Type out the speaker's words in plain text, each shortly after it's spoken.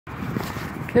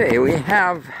Okay, we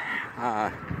have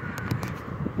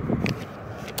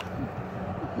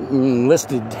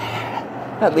listed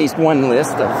at least one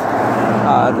list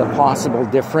of the possible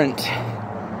different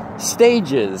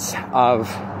stages of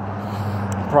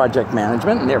project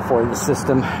management, and therefore the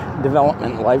system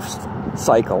development life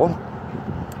cycle.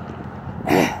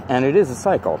 And it is a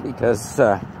cycle because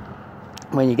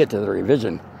when you get to the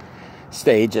revision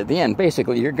stage at the end,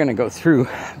 basically you're going to go through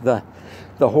the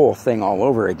whole thing all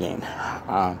over again.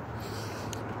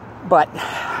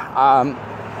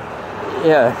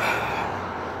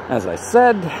 Yeah, as I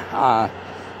said,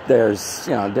 there's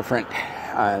different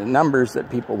numbers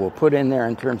that people will put in there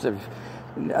in terms of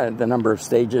the number of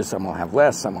stages. Some will have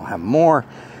less, some will have more,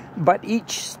 but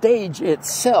each stage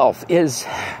itself is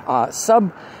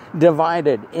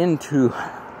subdivided into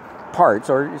parts,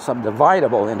 or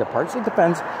subdividable into parts. It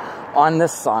depends on the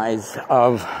size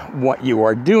of what you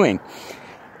are doing.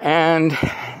 And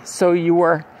so you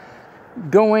are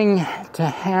going to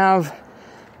have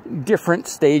different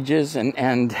stages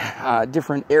and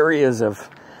different areas of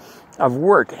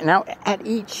work. Now, at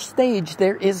each stage,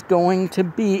 there is going to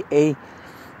be a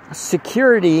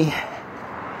security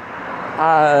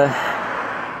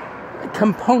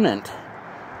component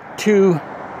to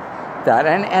that,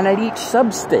 and at each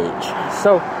substage.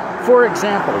 So, for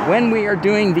example, when we are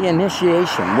doing the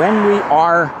initiation, when we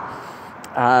are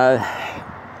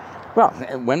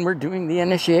when we're doing the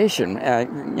initiation,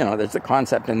 there's the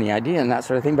concept and the idea and that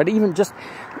sort of thing, but even just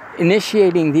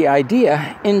initiating the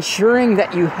idea, ensuring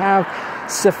that you have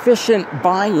sufficient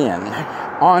buy-in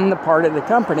on the part of the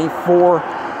company for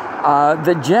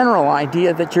the general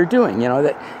idea that you're doing,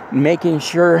 that making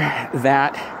sure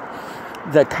that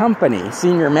the company,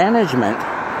 senior management,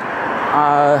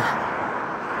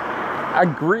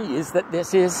 agrees that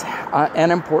this is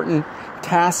an important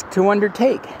task to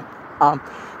undertake.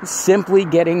 Simply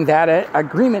getting that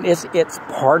agreement it's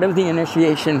part of the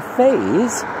initiation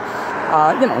phase.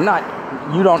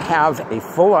 You don't have a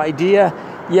full idea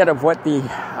yet of what the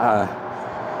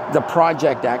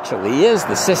project actually is,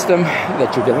 the system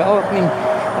that you're developing,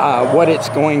 what it's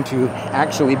going to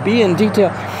actually be in detail,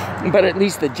 but at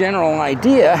least the general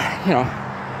idea,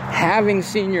 having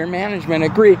senior management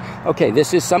agree, okay,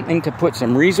 this is something to put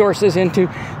some resources into,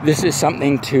 this is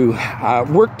something to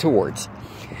work towards.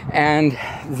 And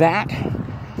that,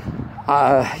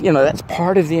 that's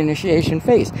part of the initiation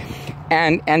phase.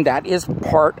 And that is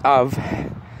part of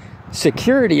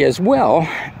security as well,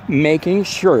 making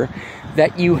sure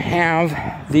that you have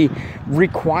the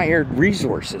required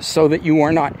resources so that you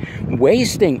are not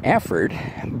wasting effort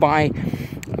by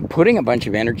putting a bunch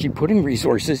of energy, putting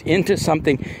resources into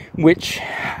something which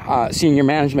senior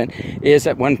management is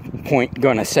at one point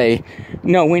going to say,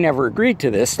 no, we never agreed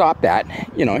to this, stop that.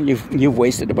 You've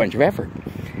wasted a bunch of effort.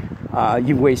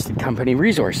 You've wasted company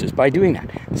resources by doing that.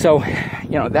 So,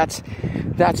 that's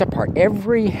a part.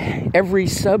 Every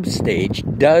sub-stage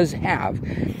does have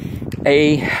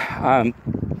a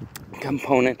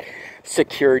component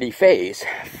security phase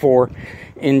for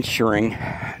ensuring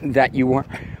that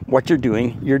what you're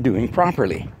doing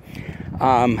properly.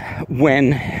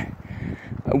 When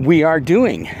we are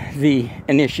doing the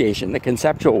initiation, the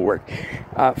conceptual work,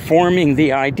 forming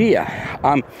the idea,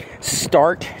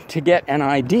 start to get an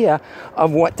idea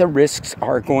of what the risks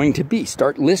are going to be.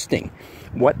 Start listing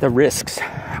what the risks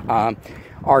are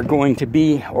going to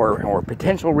be, or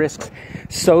potential risks,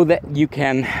 so that you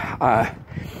can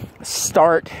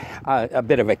start a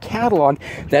bit of a catalog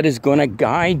that is going to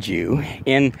guide you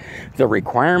in the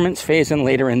requirements phase and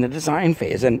later in the design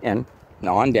phase and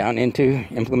on down into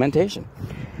implementation.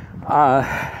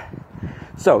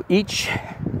 So each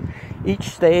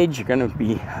stage you're going to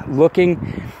be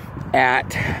looking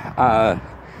at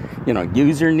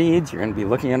user needs. You're going to be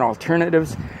looking at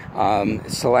alternatives,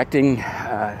 selecting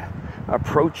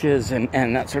approaches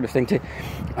and that sort of thing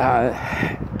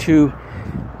to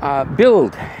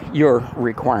build your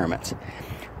requirements.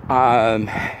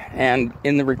 And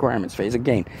in the requirements phase,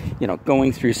 again,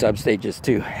 going through substages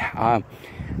to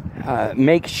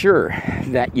make sure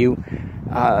that you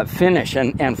finish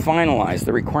and finalize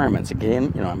the requirements.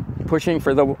 Again, I'm pushing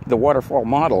for the waterfall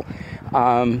model.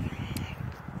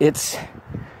 It's,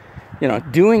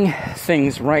 doing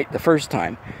things right the first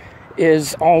time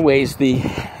is always the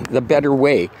better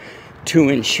way to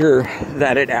ensure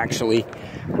that it actually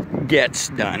gets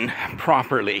done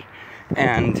properly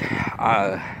and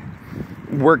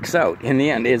works out in the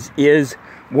end, is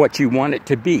what you want it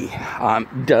to be,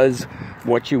 does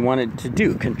what you want it to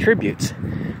do, contributes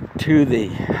to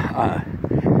the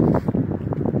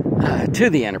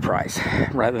enterprise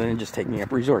rather than just taking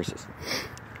up resources.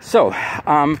 So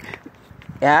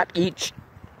at each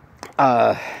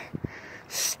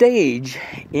stage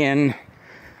in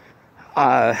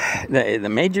both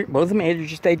the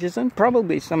major stages and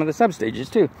probably some of the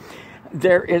substages too,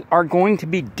 there are going to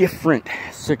be different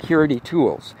security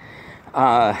tools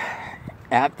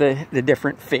at the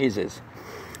different phases.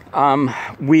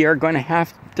 We are going to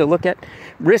have to look at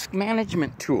risk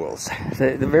management tools,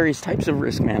 the various types of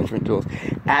risk management tools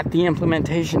at the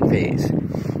implementation phase.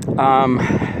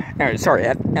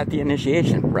 At the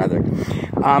initiation, rather.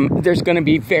 There's going to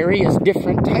be various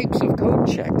different types of code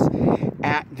checks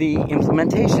at the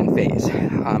implementation phase.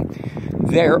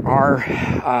 There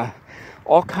are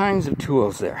all kinds of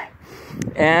tools there.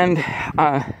 And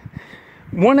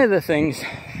one of the things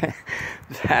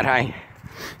that I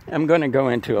am going to go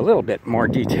into a little bit more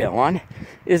detail on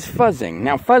is fuzzing.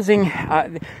 Now,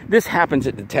 fuzzing, this happens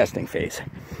at the testing phase.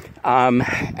 And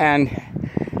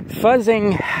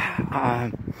fuzzing,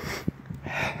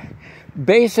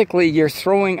 basically you're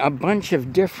throwing a bunch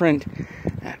of different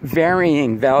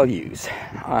varying values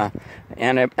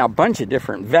and a bunch of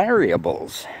different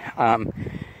variables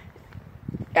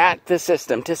at the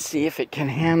system to see if it can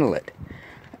handle it.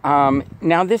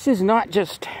 Now, this is not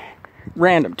just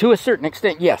random. To a certain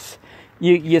extent, yes,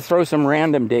 you throw some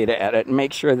random data at it and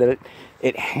make sure that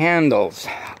it handles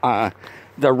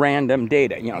the random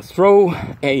data. You know, throw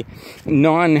a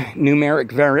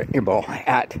non-numeric variable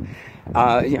at,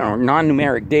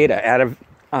 non-numeric data at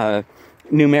a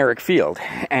numeric field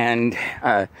and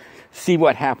see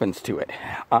what happens to it.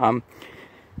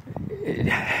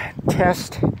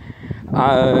 Test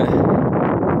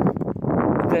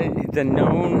the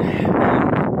known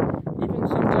and even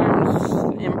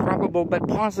sometimes improbable but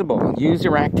possible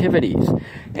user activities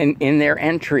in their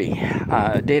entry,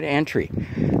 data entry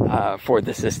for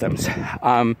the systems.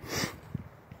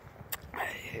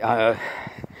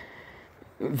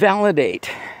 Validate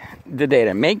the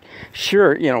data. Make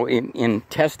sure, in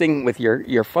testing with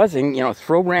your fuzzing,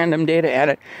 throw random data at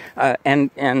it,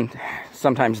 and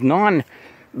sometimes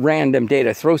non-random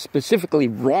data. Throw specifically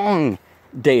wrong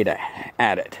data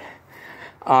at it.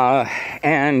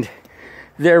 And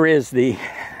there is the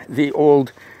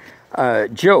old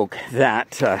joke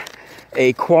that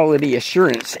a quality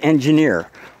assurance engineer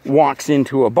walks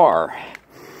into a bar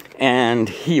and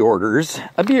he orders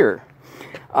a beer.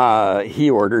 He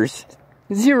orders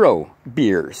 0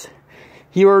 beers.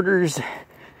 He orders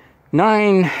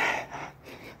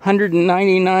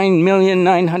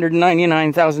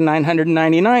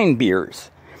 999,999,999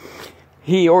 beers.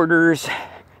 He orders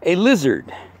a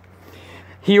lizard.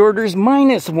 He orders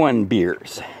 -1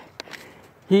 beers.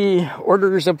 He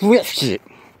orders a blitzit.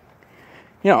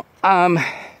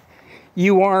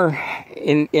 You are,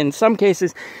 in some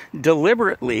cases,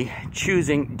 deliberately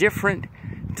choosing different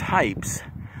types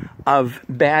of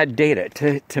bad data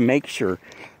to make sure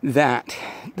that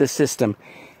the system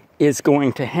is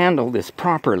going to handle this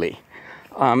properly.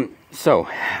 And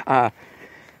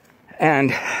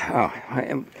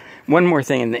one more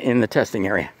thing in the testing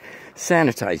area: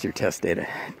 sanitize your test data.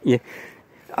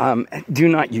 Do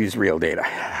not use real data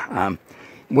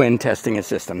when testing a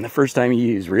system. The first time you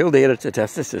use real data to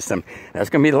test a system, that's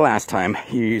going to be the last time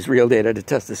you use real data to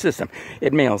test the system.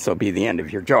 It may also be the end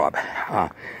of your job.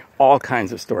 All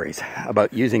kinds of stories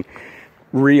about using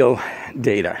real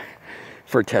data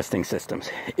for testing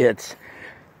systems. It's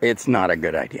not a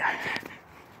good idea.